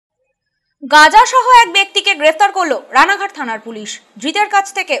গাঁজা সহ এক ব্যক্তিকে গ্রেফতার করল রানাঘাট থানার পুলিশ। ধৃতের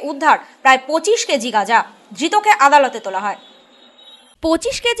কাছ থেকে উদ্ধার প্রায় 25 কেজি গাঁজা। ধৃতকে আদালতে তোলা হয়।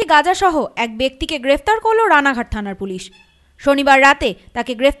 25 কেজি গাঁজা সহ এক ব্যক্তিকে গ্রেফতার করল রানাঘাট থানার পুলিশ। শনিবার রাতে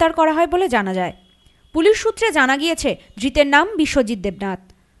তাকে গ্রেফতার করা হয় বলে জানা যায়। পুলিশ সূত্রে জানা গিয়েছে, ধৃতের নাম বিশ্বজিৎ দেবনাথ।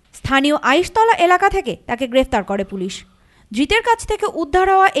 স্থানীয় আইশতলা এলাকা থেকে তাকে গ্রেফতার করে পুলিশ। ধৃতের কাছ থেকে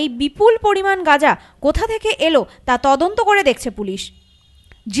উদ্ধার হওয়া এই বিপুল পরিমাণ গাঁজা কোথা থেকে এলো তা তদন্ত করে দেখছে পুলিশ।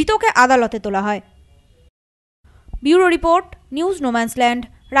 ধৃতকে আদালতে তোলা হয়। Bureau report, news no man's land,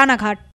 Ranaghat.